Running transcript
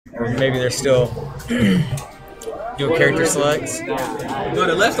or maybe they're still doing character selects. No,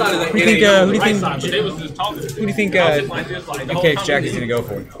 the left side is Who do you think MKX Jackie's gonna go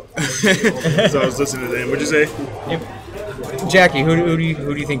for? So I was listening to them. What'd you say? Jackie, who do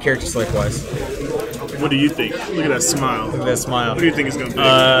you think character select wise? What do you think? Look at that smile. Look at that smile. What do you think it's gonna be?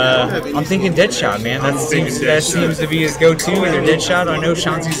 I'm thinking Deadshot, man. That seems to be his go-to. Either Deadshot. I know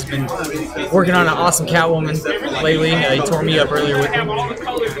Chauncey's been working on an awesome Catwoman lately. He tore me up earlier with him.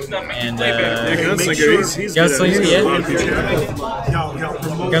 And Gunslinger, Gunslinger, yeah.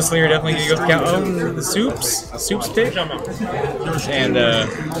 Gunslinger definitely gonna go with Cat. Oh, the Soups pick.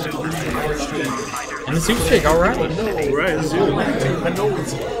 And the Soups pick. All right. All right, let's do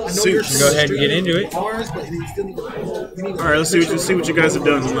it. Soups. Go ahead and get into it. All right, let's see what you guys have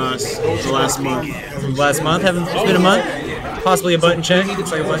done the last month. Last month, it's been a month. Possibly a button check.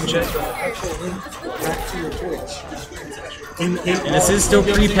 Looks like a button check. And this is still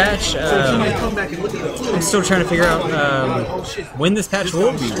pre-patch. I'm still trying to figure out when this patch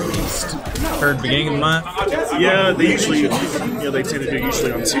will be released. Heard beginning of the month. Yeah, they usually, they tend to do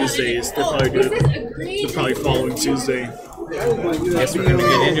usually on Tuesdays. They'll probably do it the following Tuesday. Guess we're gonna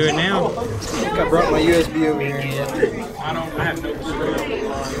get into it now. I brought my USB over here.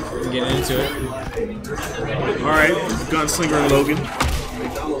 Get into it. All right, Gunslinger and Logan.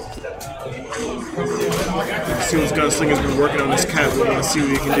 Let's see what Gunslinger's been working on this Catwoman. Let's see what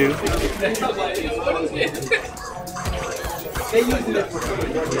he can do.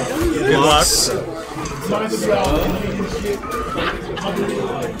 Blocks.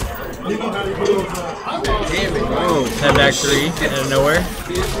 Oh, Head back 3 out of nowhere.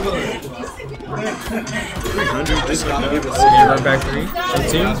 300, just like that. Yeah, run back 3. Shot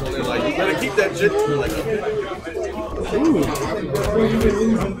 2.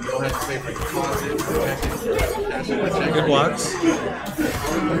 Good blocks.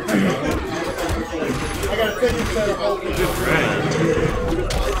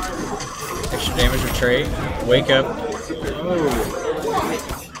 Extra damage with Trey. Wake up.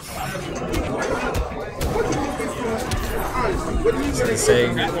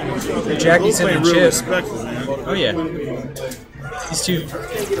 Saying Jackie's in the chip. Oh yeah. These two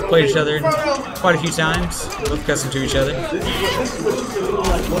played each other quite a few times. Both accustomed to each other.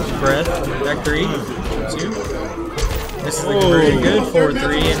 Breath. Back 3. 2. This is looking very good.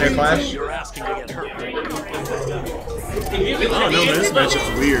 4-3 in their clash. I don't know, man. This matchup's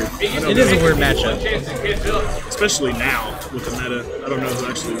weird. It is a weird matchup. Especially now with the meta. I don't know who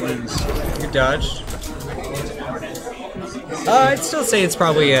actually wins. Good dodge. I'd still say it's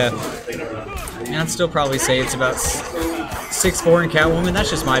probably I'd still probably say it's about 6'4" in Catwoman. That's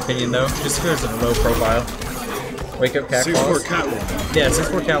just my opinion, though. Just because of the low profile. Wake up, Cat 6'4" Catwoman. Yeah,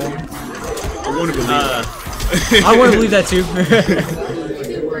 6'4" Catwoman. I want to believe that. I want to believe that too.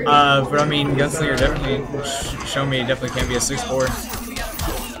 But I mean, Gunslinger definitely showed me he definitely can be a 6'4".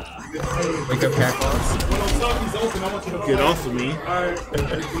 Wake up, Cat Claws. Get off of me.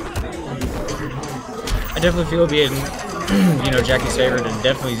 I definitely feel being, Jackie's favorite, and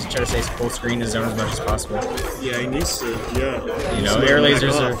definitely try to stay full screen to zone as much as possible. Yeah, he needs to. Yeah. Air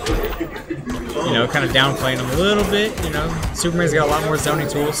lasers are, kind of downplaying him a little bit. Superman's got a lot more zoning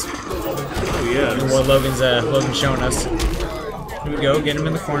tools. Oh yeah. Than what Logan's showing us. Here we go, get him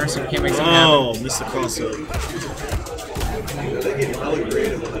in the corner so we can't make something happen. Oh, missed the crossover.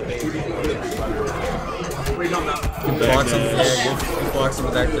 Good blocks on the good blocks on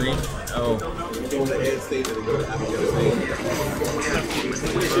the back 3. Oh.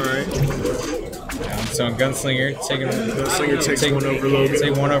 Alright. So Gunslinger taking takes one over Logan.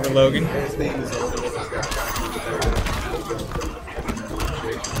 Take one over Logan.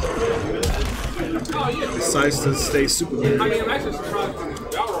 Decides to stay Superman.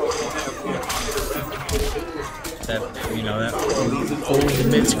 That old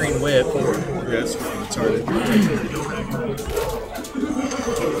mid-screen whip. Yeah, that's retarded.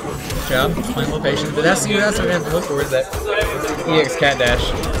 Good job, playing a little patient. But that's what we have to look for, is that EX Cat Dash.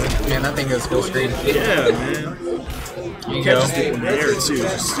 Man, that thing goes full screen. Yeah, man. You go. Just in the air too, it's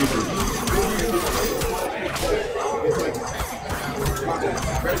just stupid.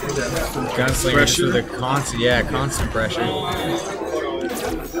 Gunslinger just with a constant pressure.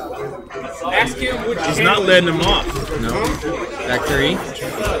 He's not letting him off. No. Back 3.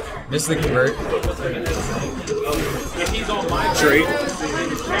 This is the convert. Straight.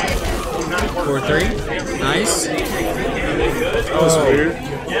 4-3. Nice. That was weird.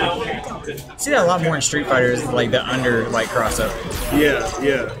 See that a lot more in Street Fighters, like the under cross up. Yeah.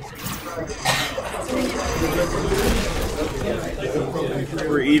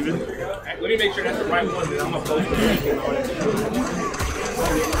 We're even. Let me make sure that's the right one that I'm gonna post.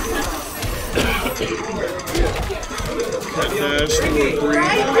 Cut dash,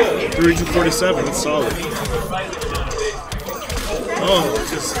 3 to 47. That's solid. Oh,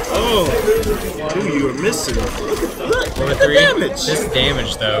 just Ooh, you were missing. Look, the damage. Just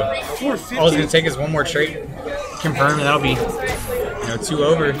damage though. All it's gonna take is one more trait. Confirm, and that'll be 2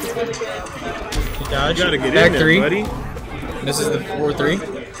 over. Dodge. You gotta get back in there, 3. buddy. This is the 4-3.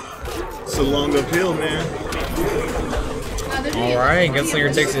 It's a long uphill, man. Alright,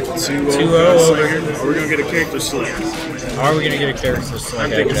 Gunslinger takes it 2-0 over. Are we gonna get a character select? Are we gonna get a character select? I'm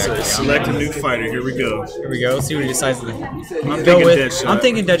thinking select a new fighter. Here we go. Here we go. Let's see what he decides to I'm go with. Deadshot. I'm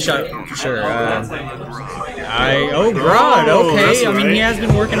thinking Deadshot for sure. Grodd. Okay. I mean, he has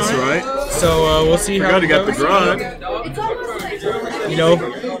been working on it. That's right. So we'll see how he got the Grodd. You know,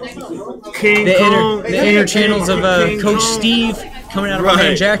 the inner channels of Coach Steve coming out of my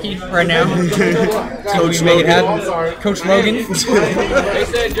man Jackie right now. Coach Logan. Coach Logan.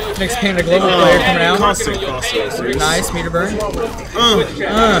 Next Panda Global player coming out. Nice, meter burn.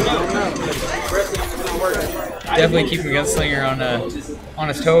 Definitely keeping Gunslinger on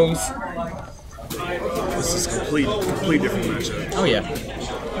his toes. This is complete different matchup. Oh yeah.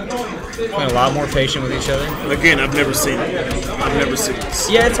 Playing a lot more patient with each other. Again, I've never seen it. I've never seen this.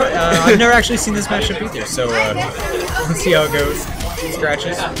 Yeah, it's hard. I've never actually seen this matchup either, so let's see how it goes.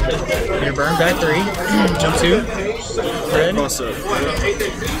 Scratches. Meter burn, back 3. Jump 2. Red. Cross up.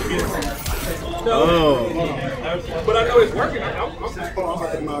 Oh. But I know it's working.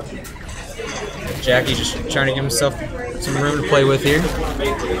 Jackie just trying to give himself some room to play with here.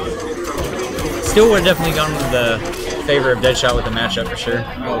 Still would have definitely gone with the favor of Deadshot with the matchup for sure.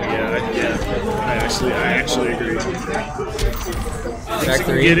 Oh yeah. I actually agree. Back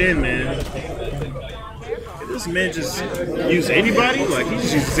 3. Get in, man. This man just use anybody? Like, he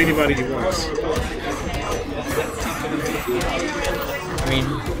just uses anybody he wants. I mean,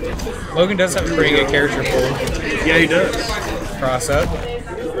 Logan does have a pretty good character pool. Yeah, he does. Cross up.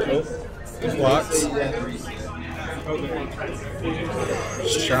 Oh, blocks.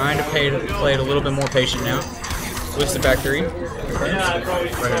 Just trying to play it a little bit more patient now. Switch to back 3. Right here.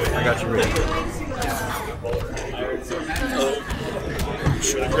 I got you ready.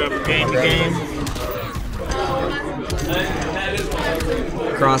 Should have grabbed a game.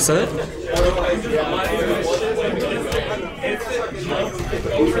 Cross it.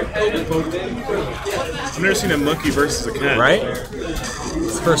 I've never seen a monkey versus a cat. Right?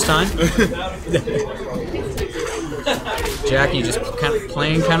 It's the first time. Jackie just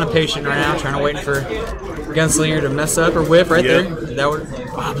playing kind of patient right now, trying to wait for Gunslinger to mess up or whip right there. That would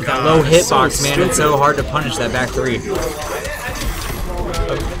that low hitbox, man. It's so hard to punish that back 3.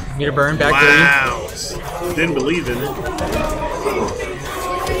 Meter burn, back 3. Wow. Didn't believe in it.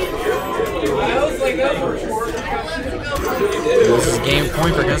 This is game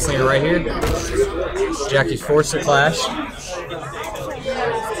point for Gunslinger right here. Jackie forced the clash.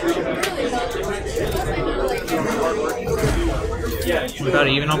 Without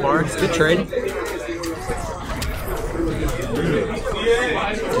even on bar, it's good trade.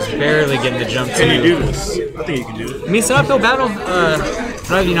 Just barely getting the jump. Can you do this? I think you can do it. I mean, it's an uphill battle.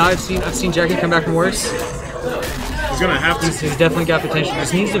 But I've seen Jackie come back from worse. He's gonna have to. He's definitely got potential.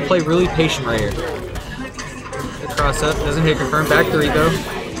 Just needs to play really patient right here. The cross up doesn't hit confirm. Back 3 though.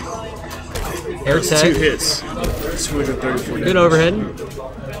 Air tech. 2 hits. 234. Good overhead.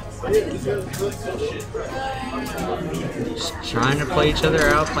 Just trying to play each other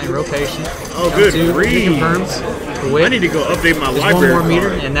out, playing real patient. Oh, good. Confirms. I need to go update my There's library. One more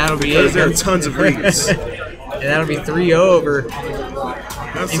meter, and that'll be because it. There are tons of reads. And that'll be 3-0 over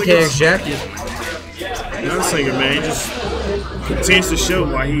MKX Jackie. Gunslinger, man, just continues to show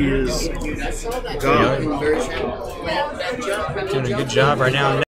why he is God. Doing a good job right now.